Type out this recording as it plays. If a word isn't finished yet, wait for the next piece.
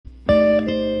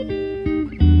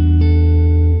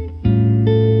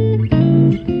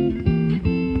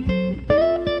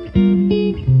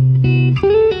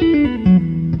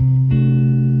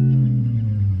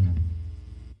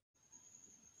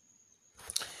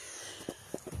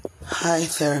Hi,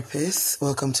 therapists.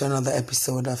 Welcome to another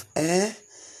episode of Air.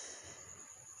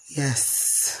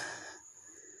 Yes,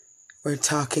 we're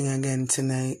talking again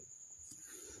tonight.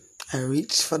 I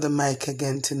reached for the mic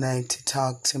again tonight to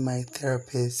talk to my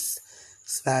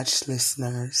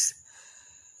therapists/listeners.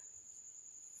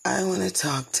 I want to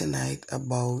talk tonight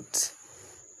about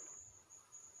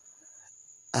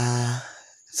a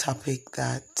topic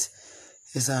that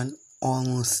is on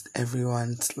almost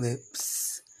everyone's lips,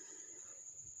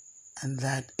 and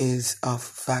that is of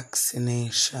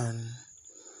vaccination.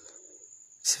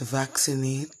 To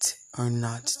vaccinate or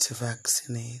not to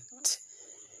vaccinate.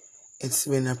 It's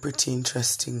been a pretty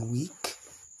interesting week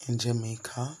in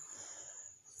Jamaica.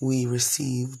 We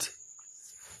received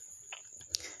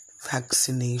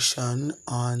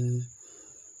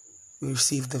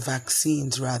the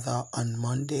vaccines on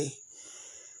Monday.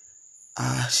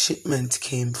 A shipment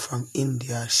came from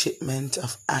India. A shipment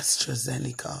of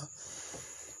AstraZeneca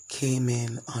came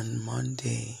in on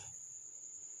Monday,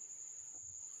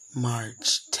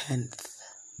 March 10th.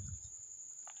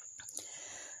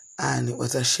 And it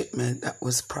was a shipment that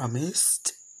was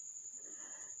promised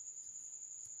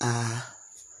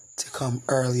to come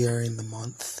earlier in the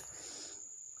month.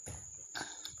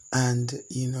 And,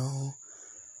 the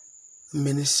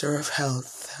Minister of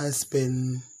Health has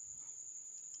been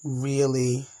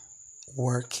really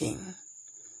working.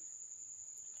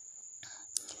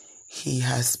 He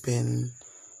has been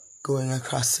going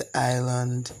across the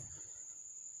island,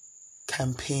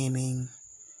 campaigning,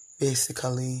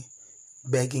 basically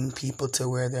begging people to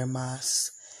wear their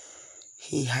masks.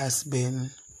 He has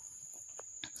been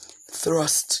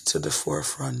thrust to the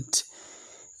forefront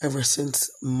ever since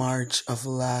March of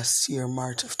last year,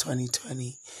 March of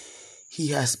 2020. He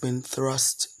has been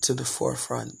thrust to the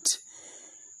forefront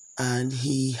and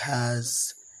he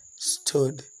has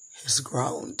stood his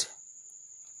ground.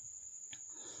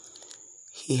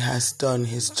 He has done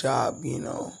his job,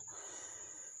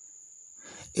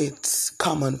 It's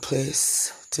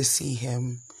commonplace to see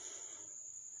him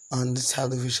on the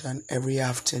television every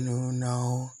afternoon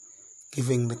now,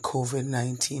 giving the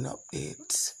COVID-19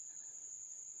 updates.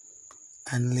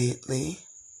 And lately,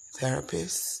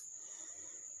 therapists,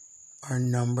 our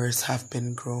numbers have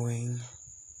been growing.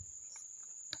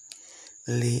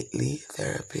 Lately,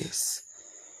 therapists,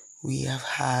 we have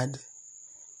had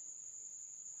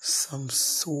some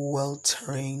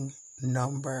sweltering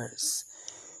numbers.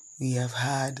 We have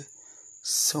had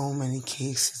so many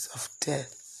cases of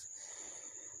death.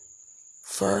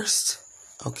 First,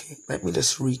 let me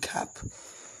just recap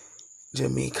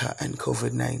Jamaica and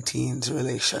COVID-19's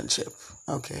relationship.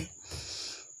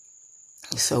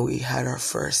 So we had our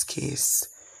first case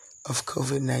of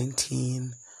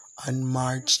COVID-19 on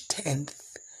March 10th,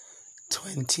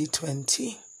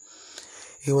 2020.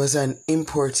 It was an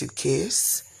imported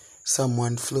case.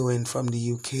 Someone flew in from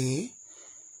the UK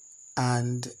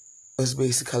and was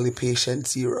basically patient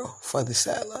zero for this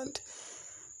island.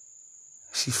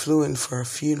 She flew in for a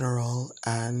funeral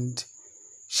and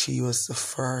she was the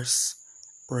first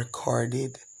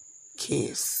recorded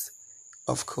case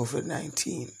of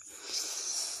COVID-19.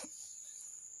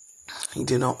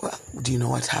 Do you know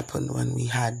what happened when we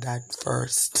had that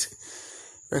first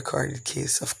recorded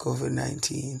case of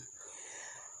COVID-19?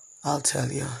 I'll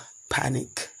tell you,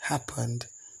 panic happened,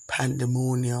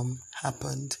 pandemonium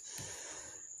happened.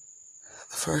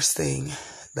 The first thing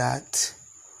that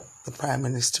the Prime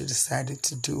Minister decided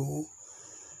to do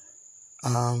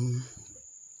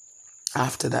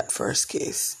after that first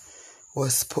case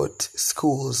was put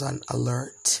schools on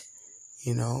alert.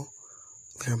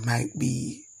 There might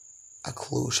be a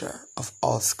closure of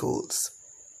all schools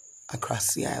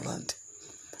across the island.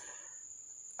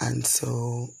 And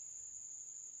so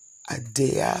a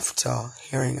day after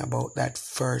hearing about that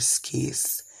first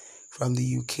case from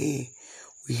the UK,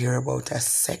 we hear about a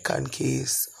second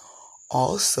case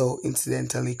also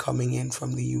incidentally coming in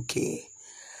from the UK.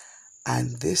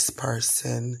 And this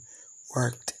person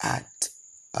worked at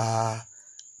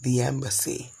the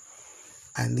embassy.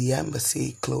 And the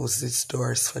embassy closed its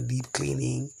doors for deep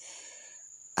cleaning.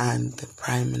 And the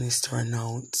Prime Minister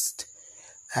announced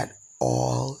that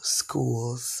all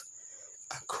schools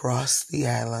across the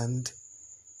island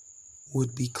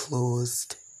would be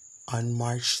closed on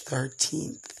March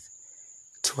 13th,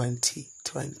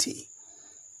 2020.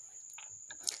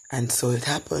 And so it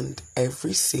happened.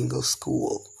 Every single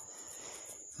school,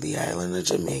 the island of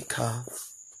Jamaica,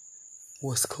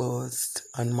 was closed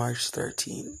on March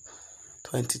 13th,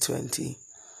 2020.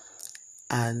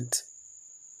 And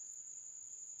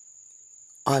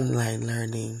online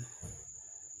learning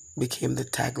became the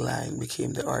tagline,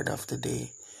 became the order of the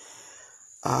day.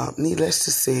 Needless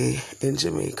to say, in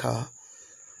Jamaica,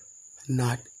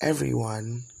 not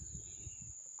everyone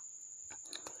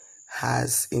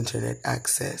has internet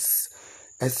access,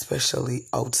 especially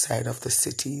outside of the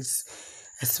cities,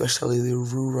 especially the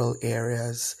rural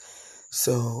areas.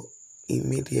 So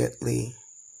immediately,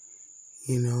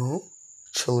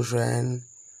 children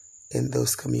in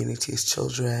those communities,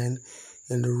 children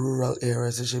in the rural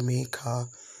areas of Jamaica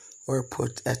were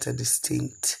put at a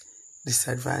distinct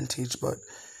disadvantage. But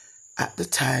at the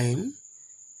time,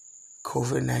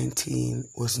 COVID-19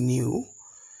 was new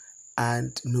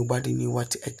and nobody knew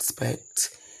what to expect.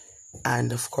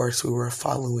 And of course, we were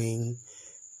following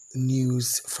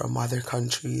news from other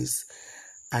countries.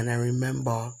 And I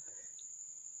remember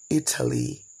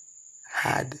Italy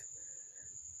had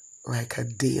like a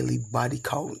daily body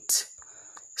count.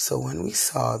 So when we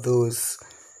saw those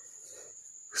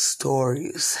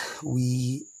stories,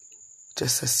 we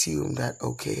just assumed that,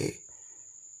 okay,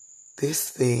 this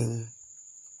thing,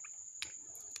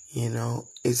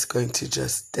 is going to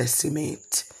just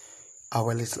decimate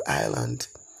our little island.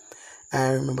 And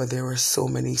I remember there were so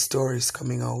many stories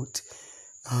coming out.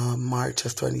 March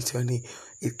of 2020,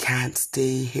 it can't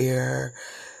stay here.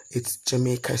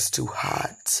 Jamaica's too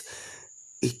hot.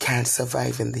 It can't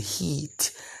survive in the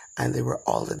heat. And there were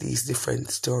all of these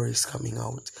different stories coming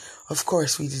out. Of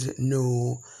course, we didn't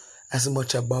know as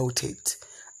much about it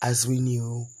as we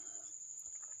know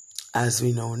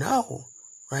now,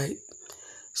 right?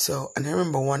 So, and I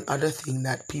remember one other thing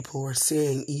that people were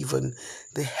saying, even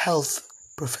the health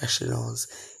professionals,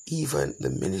 even the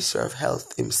Minister of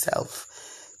Health himself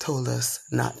told us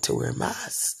not to wear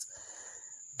masks.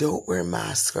 Don't wear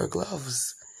masks or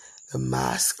gloves. The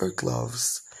mask or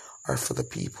gloves are for the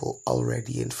people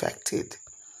already infected.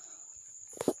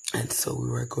 And so we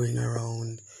were going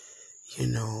around,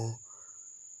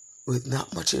 with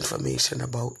not much information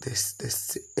about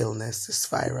this illness, this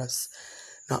virus,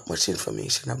 not much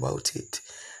information about it.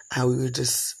 And we were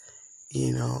just,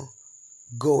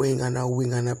 going on a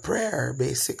wing and a prayer,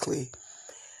 basically.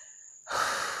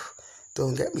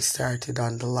 Don't get me started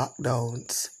on the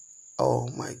lockdowns. Oh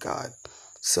my God.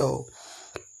 So,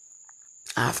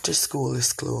 after school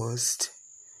is closed,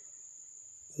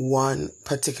 one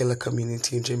particular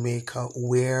community in Jamaica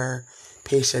where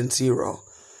Patient Zero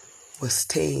was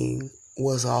staying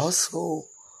was also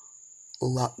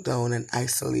locked down and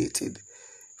isolated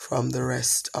from the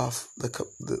rest of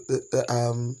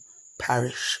the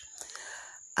parish.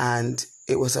 And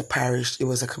it was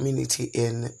a community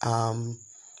in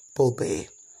Bull Bay.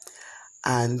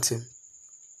 And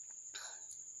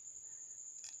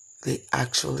they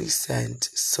actually sent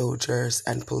soldiers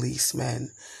and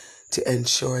policemen to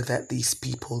ensure that these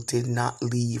people did not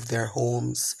leave their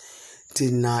homes,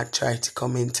 did not try to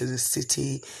come into the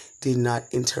city, did not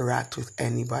interact with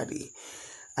anybody.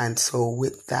 And so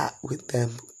with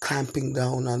them clamping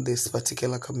down on this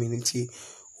particular community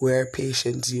where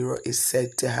Patient Zero is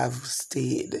said to have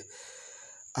stayed,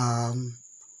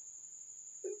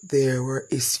 there were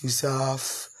issues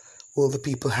of, will the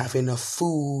people have enough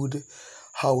food?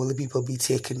 How will the people be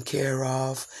taken care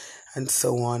of? And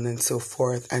so on and so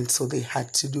forth. And so they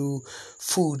had to do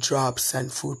food drops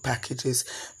and food packages.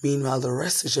 Meanwhile, the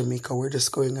rest of Jamaica were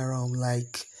just going around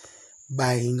like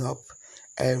buying up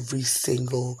every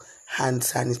single hand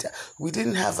sanitizer. We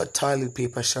didn't have a toilet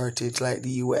paper shortage like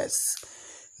the US.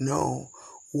 No.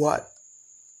 What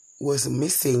was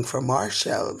missing from our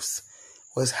shelves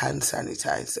was hand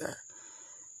sanitizer.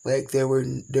 Like there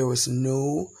was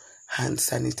no hand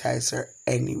sanitizer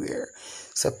anywhere.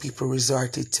 So people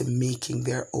resorted to making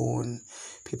their own.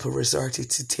 People resorted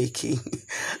to taking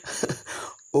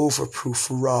overproof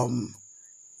rum,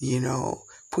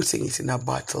 putting it in a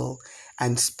bottle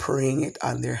and spraying it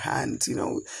on their hands.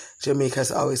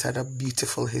 Jamaica's always had a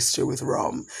beautiful history with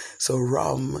rum. So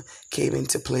rum came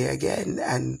into play again,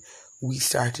 and we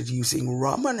started using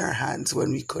rum on our hands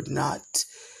when we could not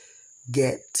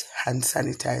get hand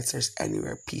sanitizers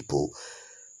anywhere. People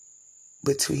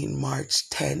between March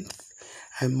 10th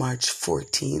and March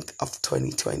 14th of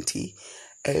 2020,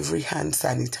 every hand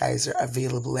sanitizer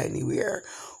available anywhere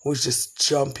was just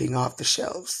jumping off the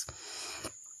shelves.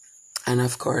 And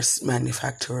of course,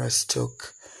 manufacturers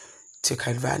took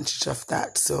advantage of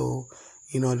that. So,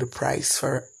 the price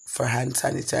for hand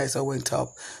sanitizer went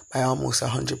up by almost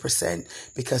 100%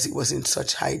 because it was in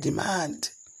such high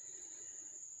demand.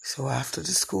 So after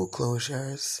the school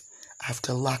closures,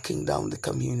 after locking down the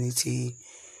community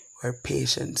where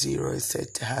Patient Zero is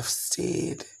said to have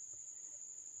stayed,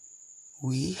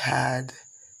 we had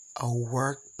a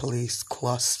workplace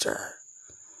cluster.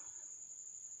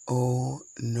 Oh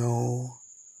no,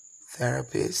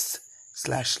 therapists,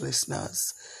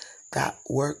 listeners, that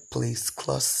workplace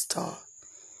cluster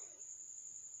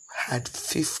had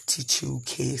 52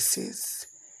 cases,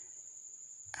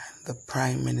 and the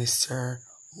Prime Minister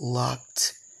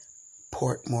locked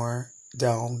Portmore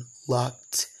down,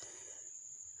 locked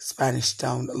Spanish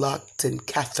down, locked St.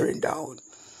 Catherine down,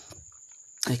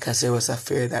 because there was a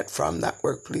fear that from that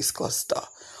workplace cluster,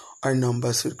 our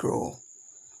numbers would grow.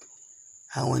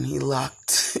 And when he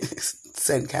locked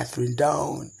St. Catherine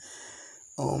down,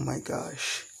 oh my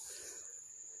gosh,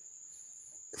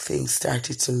 things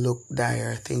started to look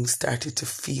dire. Things started to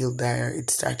feel dire. It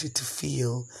started to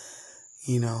feel,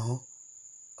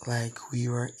 like we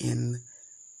were in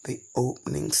the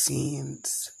opening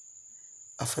scenes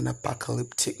of an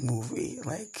apocalyptic movie.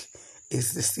 Like,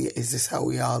 is this how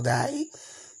we all die?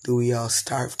 Do we all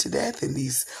starve to death in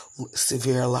these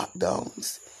severe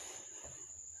lockdowns?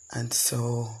 And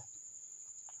so,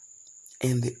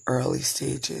 in the early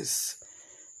stages,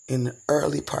 in the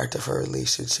early part of our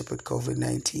relationship with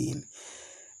COVID-19,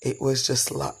 it was just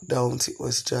lockdowns, it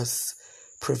was just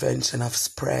prevention of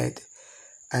spread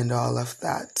and all of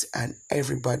that. And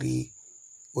everybody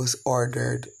was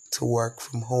ordered to work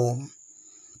from home.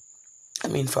 I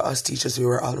mean, for us teachers, we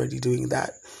were already doing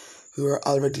that. We were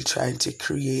already trying to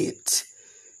create,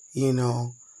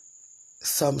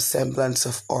 some semblance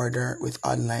of order with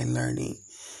online learning.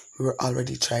 We were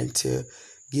already trying to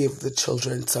give the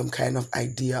children some kind of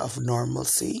idea of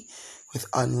normalcy with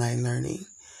online learning.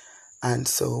 And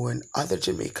so when other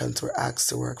Jamaicans were asked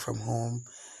to work from home,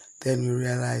 then we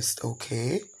realized,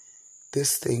 okay,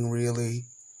 this thing really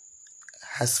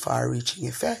has far-reaching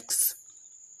effects.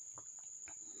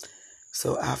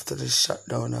 So after the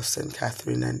shutdown of St.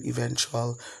 Catherine and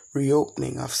eventual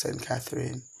reopening of St.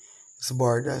 Catherine's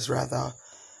borders,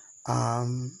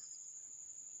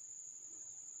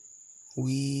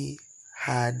 we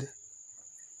had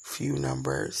few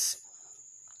numbers,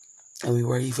 and we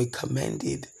were even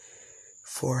commended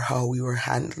for how we were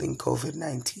handling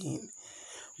COVID-19.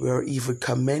 We were even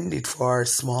commended for our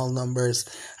small numbers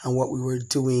and what we were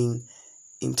doing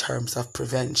in terms of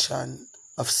prevention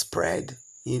of spread,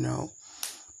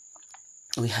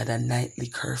 We had a nightly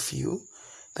curfew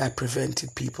that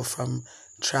prevented people from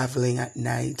traveling at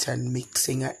night and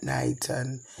mixing at night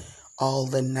and all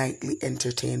the nightly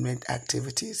entertainment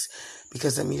activities.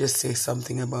 Because let me just say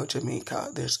something about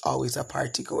Jamaica. There's always a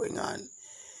party going on,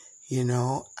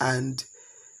 and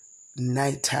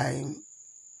nighttime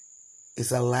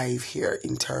is alive here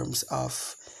in terms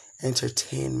of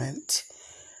entertainment.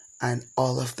 And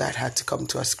all of that had to come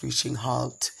to a screeching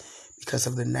halt because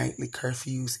of the nightly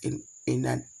curfews in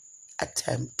an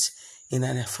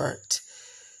effort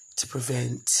to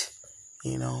prevent,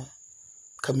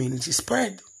 community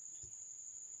spread.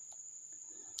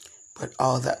 But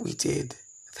all that we did,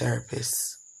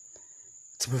 therapists,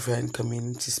 to prevent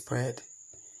community spread,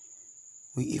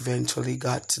 we eventually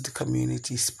got to the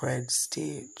community spread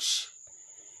stage.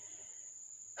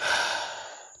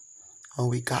 When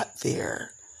we got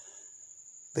there,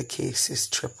 the cases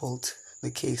tripled, the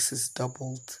cases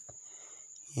doubled,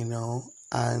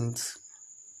 and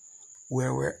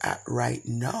where we're at right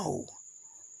now,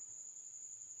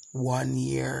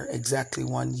 exactly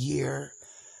 1 year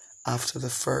after the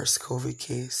first COVID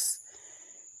case,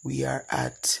 we are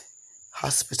at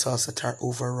hospitals that are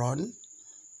overrun.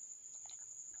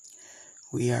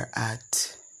 We are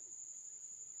at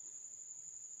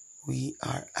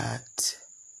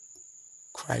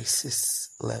crisis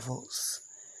levels.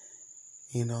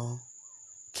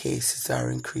 Cases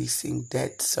are increasing,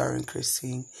 deaths are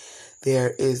increasing.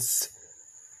 There is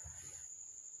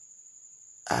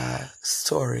a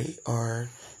story, or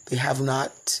they have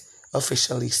not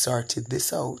officially sorted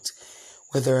this out,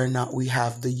 whether or not we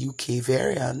have the UK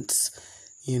variants,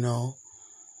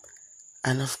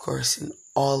 And of course, with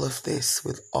all of this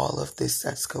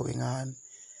that's going on,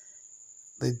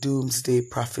 the doomsday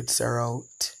prophets are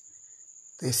out.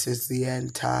 This is the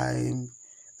end time.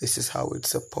 This is how it's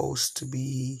supposed to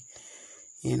be.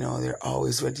 They're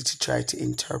always ready to try to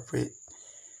interpret,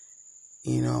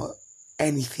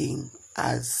 anything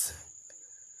as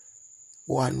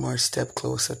one more step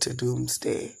closer to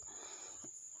doomsday.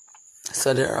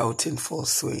 So they're out in full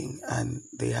swing, and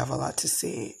they have a lot to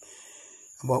say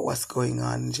about what's going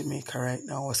on in Jamaica right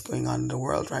now, what's going on in the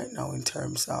world right now in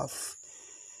terms of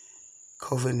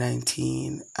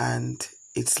COVID-19 and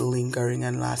its lingering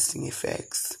and lasting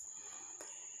effects.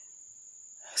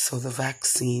 So the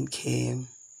vaccine came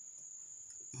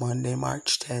Monday,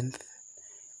 March 10th,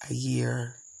 a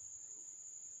year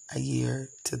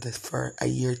to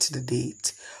the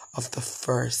date of the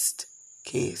first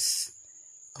case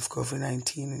of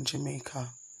COVID-19 in Jamaica.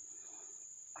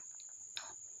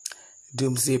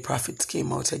 doomsday prophets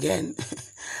came out again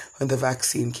when the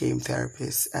vaccine came,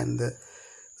 therapists, and the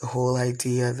whole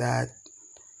idea that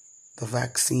the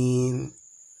vaccine,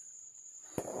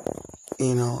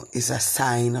 is a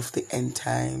sign of the end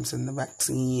times, and the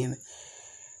vaccine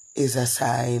is a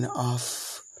sign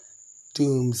of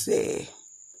doomsday.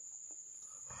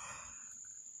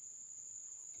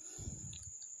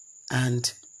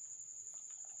 And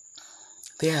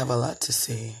they have a lot to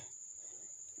say.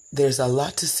 There's a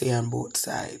lot to say on both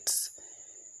sides.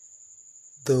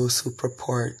 Those who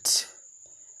purport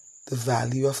the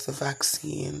value of the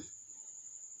vaccine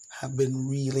have been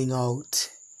reeling out,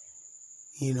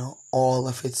 all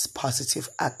of its positive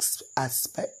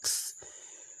aspects.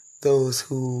 Those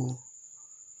who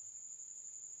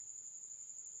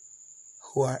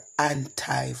are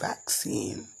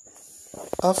anti-vaccine,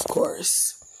 of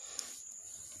course,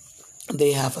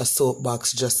 they have a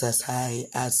soapbox just as high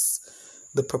as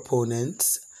the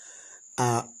proponents,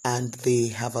 and they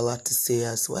have a lot to say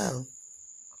as well.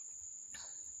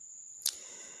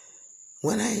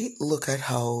 When I look at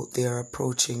how they are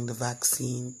approaching the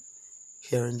vaccine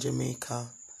here in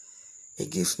Jamaica, it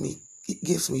gives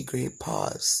me great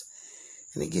pause.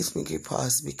 And it gives me great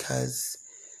pause because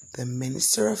the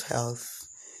Minister of Health,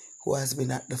 who has been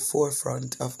at the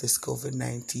forefront of this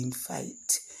COVID-19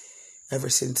 fight ever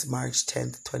since March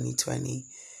 10th, 2020,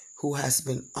 who has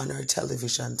been on our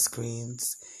television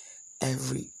screens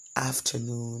every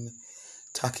afternoon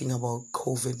talking about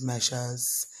COVID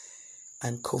measures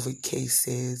and COVID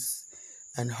cases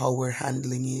and how we're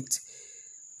handling it.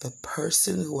 The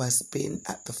person who has been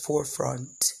at the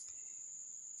forefront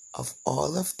of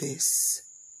all of this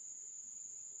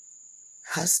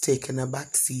has taken a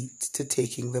back seat to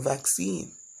taking the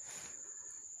vaccine.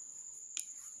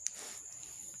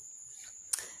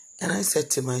 And I said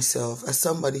to myself, as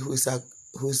somebody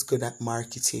who's good at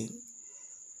marketing,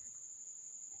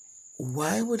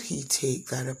 why would he take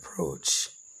that approach?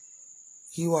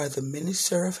 You are the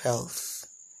Minister of Health.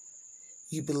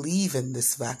 You believe in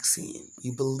this vaccine.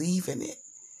 You believe in it.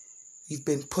 You've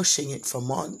been pushing it for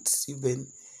months. You've been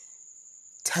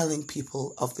telling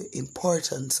people of the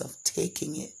importance of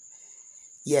taking it.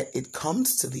 Yet it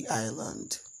comes to the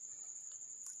island.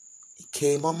 It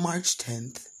came on March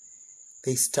 10th.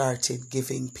 They started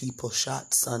giving people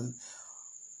shots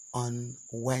on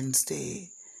Wednesday,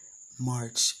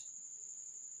 March.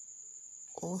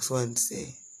 What was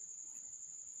Wednesday?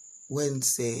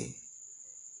 Wednesday.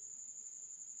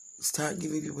 Start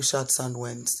giving people shots on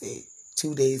Wednesday,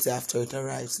 2 days after it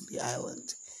arrives in the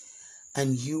island.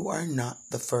 And you are not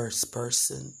the first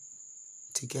person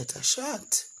to get a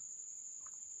shot.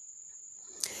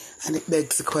 And it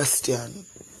begs the question,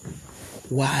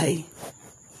 why?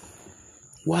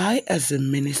 Why, as the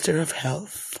Minister of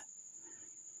Health,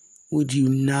 would you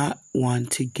not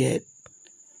want to get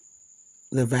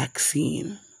the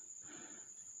vaccine?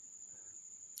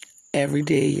 Every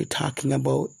day you're talking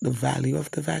about the value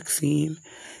of the vaccine,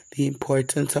 the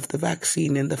importance of the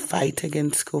vaccine in the fight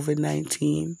against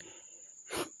COVID-19,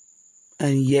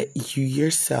 and yet you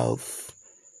yourself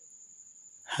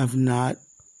have not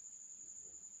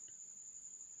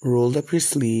rolled up your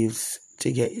sleeves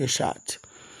to get your shot.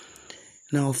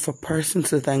 Now, for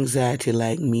persons with anxiety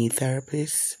like me,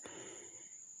 therapists,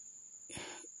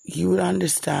 you would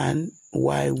understand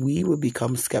why we would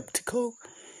become skeptical.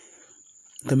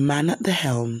 The man at the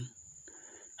helm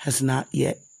has not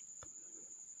yet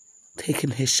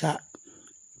taken his shot.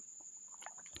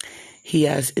 He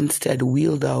has instead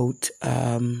wheeled out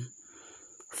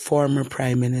former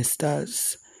prime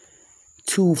ministers,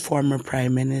 2 former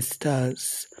prime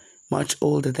ministers, much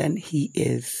older than he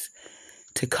is,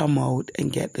 to come out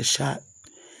and get the shot.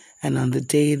 And on the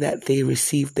day that they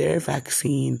received their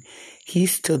vaccine, he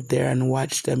stood there and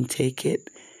watched them take it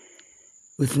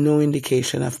with no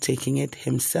indication of taking it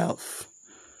himself.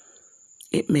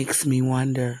 It makes me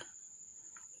wonder,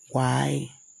 why?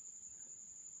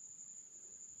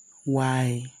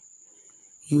 Why?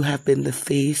 You have been the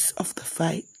face of the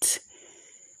fight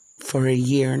for a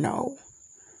year now.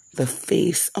 The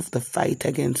face of the fight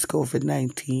against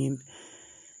COVID-19.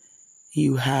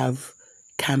 You have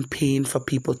campaigned for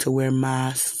people to wear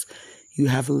masks. You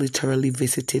have literally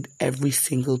visited every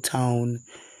single town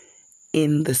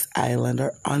in this island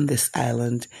or on this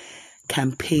island,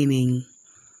 campaigning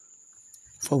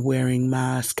for wearing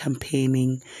masks,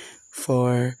 campaigning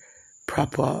for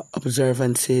proper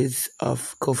observances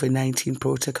of COVID-19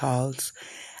 protocols,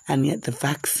 and yet the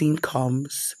vaccine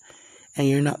comes and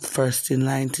you're not first in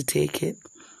line to take it.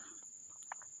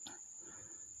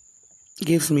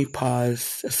 Gives me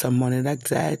pause as someone with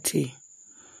anxiety.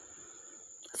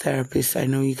 Therapist, I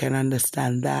know you can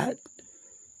understand that.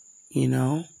 you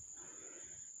know.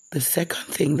 The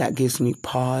second thing that gives me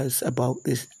pause about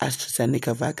this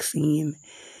AstraZeneca vaccine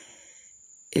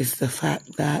is the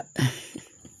fact that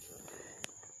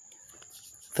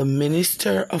the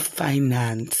Minister of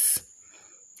Finance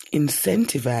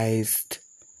incentivized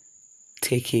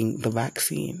taking the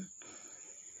vaccine.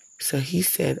 So he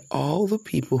said all the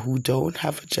people who don't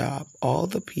have a job, all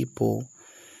the people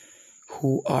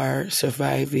who are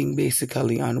surviving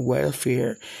basically on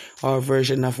welfare, our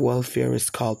version of welfare is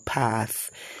called PATH.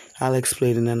 I'll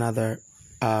explain in another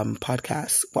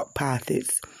podcast what PATH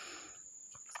is.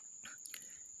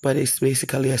 But it's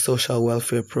basically a social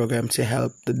welfare program to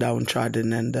help the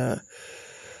downtrodden and the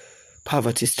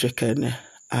poverty-stricken.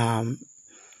 So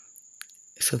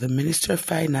the Minister of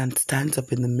Finance stands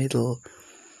up in the middle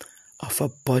of a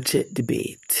budget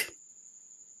debate,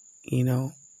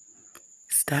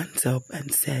 stands up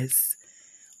and says,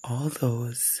 all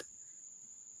those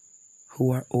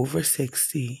who are over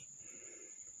 60,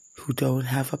 who don't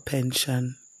have a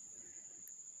pension,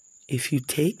 if you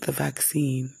take the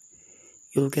vaccine,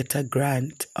 you'll get a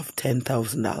grant of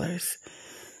 $10,000.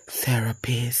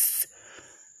 Therapists.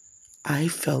 I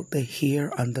felt the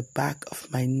hair on the back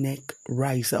of my neck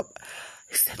rise up.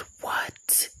 I said,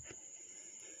 what?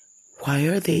 Why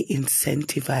are they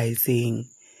incentivizing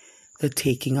the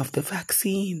taking of the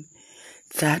vaccine?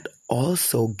 That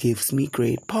also gives me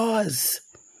great pause.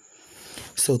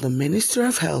 So the Minister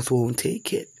of Health won't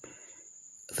take it.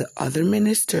 The other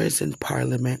ministers in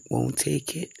Parliament won't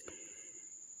take it.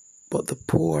 But the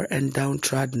poor and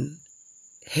downtrodden,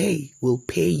 hey, we'll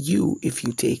pay you if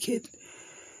you take it.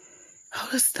 How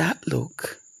does that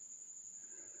look?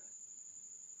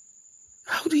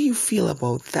 How do you feel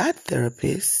about that,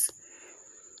 therapist?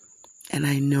 And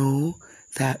I know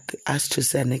that the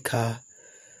AstraZeneca,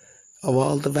 of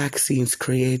all the vaccines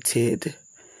created,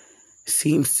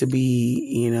 seems to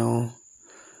be,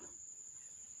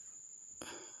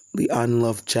 the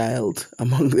unloved child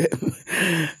among them.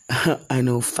 I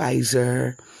know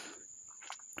Pfizer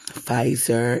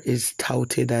is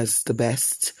touted as the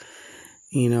best.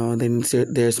 Then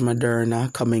there's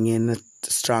Moderna coming in a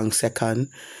strong second.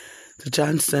 The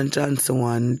Johnson & Johnson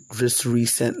one just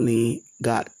recently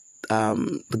got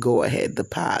the go-ahead, the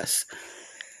pass.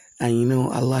 And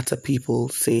a lot of people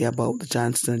say about the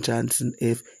Johnson & Johnson,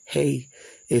 if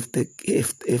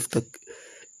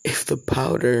the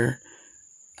powder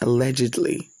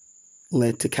allegedly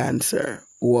led to cancer,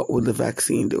 what would the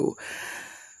vaccine do?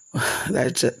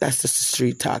 That's just the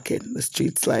street talking. The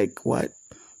street's like, what?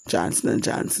 Johnson &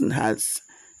 Johnson has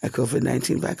a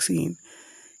COVID-19 vaccine.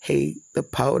 Hey, the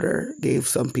powder gave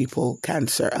some people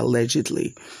cancer,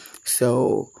 allegedly.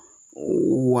 So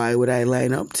why would I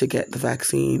line up to get the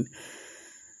vaccine?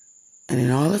 And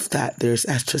in all of that, there's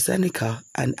AstraZeneca.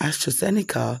 And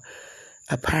AstraZeneca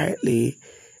apparently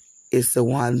is the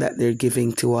one that they're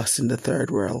giving to us in the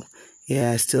third world.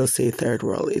 Yeah, I still say third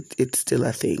world. It's still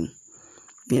a thing.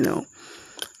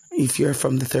 If you're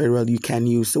from the third world, you can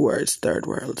use the words third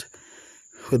world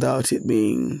without it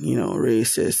being,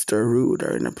 racist or rude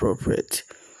or inappropriate.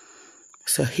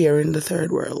 So here in the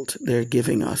third world, they're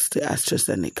giving us the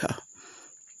AstraZeneca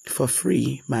for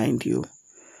free, mind you.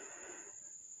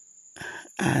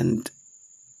 And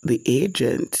the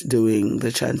agent doing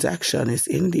the transaction is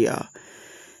India.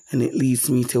 And it leads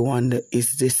me to wonder,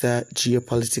 is this a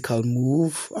geopolitical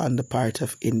move on the part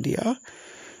of India?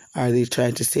 Are they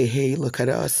trying to say, hey, look at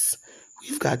us.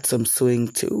 We've got some swing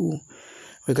too.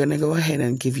 We're going to go ahead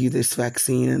and give you this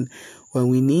vaccine. And when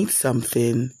we need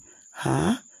something,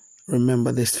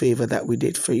 remember this favor that we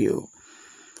did for you.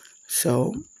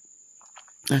 So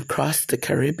across the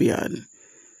Caribbean,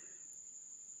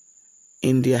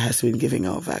 India has been giving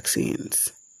out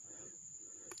vaccines.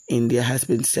 India has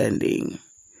been sending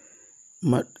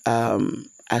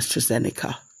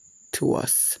AstraZeneca to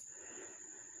us.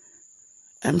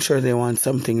 I'm sure they want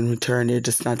something in return. They're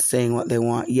just not saying what they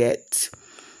want yet.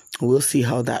 We'll see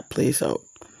how that plays out.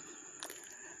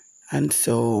 And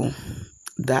so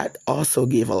that also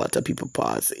gave a lot of people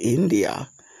pause. India,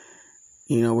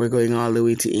 we're going all the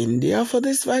way to India for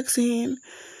this vaccine.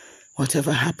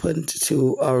 Whatever happened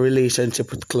to our relationship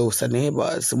with closer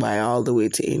neighbors? Why all the way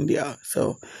to India?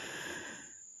 So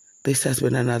this has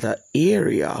been another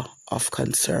area of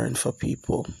concern for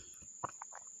people.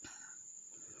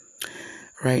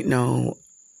 Right now,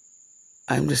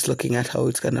 I'm just looking at how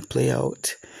it's going to play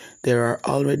out. There are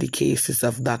already cases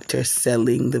of doctors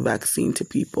selling the vaccine to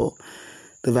people.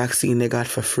 The vaccine they got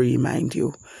for free, mind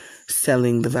you.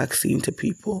 Selling the vaccine to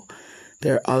people.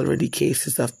 There are already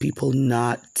cases of people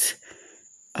not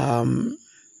on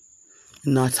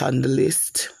the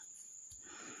list.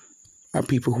 or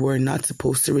people who are not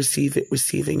supposed to receive it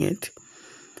receiving it.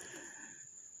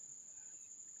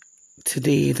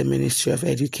 Today, the Ministry of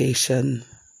Education,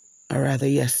 or rather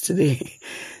yesterday,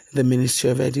 the Ministry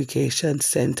of Education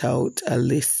sent out a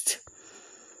list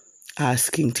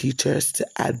asking teachers to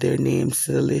add their names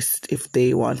to the list if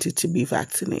they wanted to be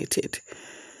vaccinated.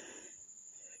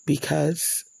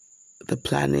 Because the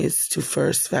plan is to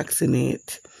first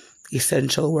vaccinate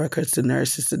essential workers, the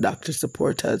nurses, the doctors, the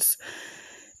porters,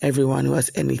 everyone who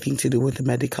has anything to do with the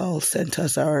medical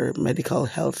centers or medical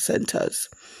health centers.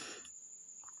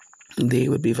 They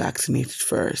would be vaccinated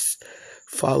first,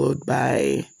 followed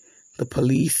by the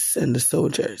police and the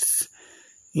soldiers,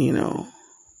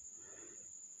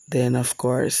 Then, of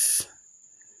course,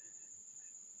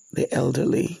 the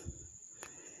elderly.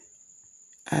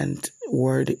 And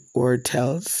word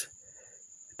tells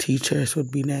teachers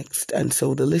would be next. And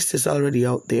so the list is already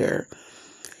out there.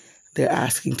 They're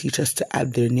asking teachers to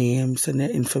add their names and their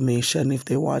information if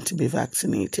they want to be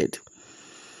vaccinated.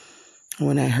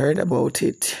 When I heard about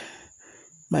it,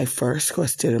 my first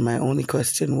question and my only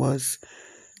question was,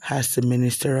 has the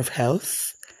Minister of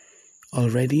Health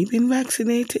already been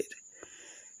vaccinated?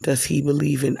 Does he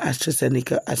believe in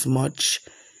AstraZeneca as much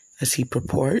as he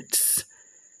purports?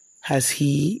 Has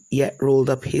he yet rolled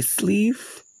up his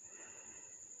sleeve?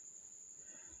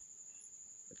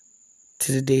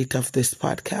 To the date of this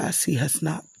podcast, he has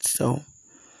not. So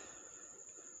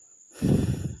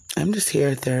I'm just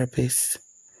here, therapist,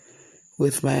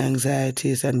 with my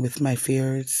anxieties and with my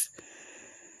fears,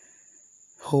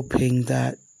 hoping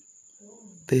that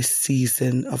this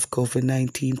season of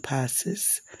COVID-19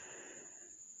 passes,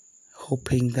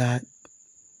 hoping that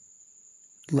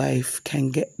life can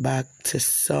get back to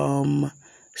some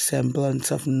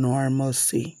semblance of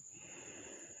normalcy.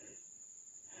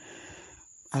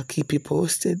 I'll keep you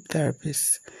posted,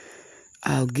 therapist.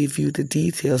 I'll give you the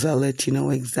details. I'll let you know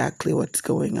exactly what's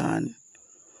going on.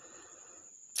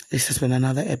 This has been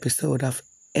another episode of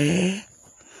the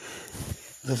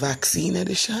Vaccine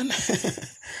Edition.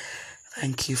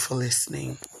 Thank you for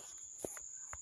listening.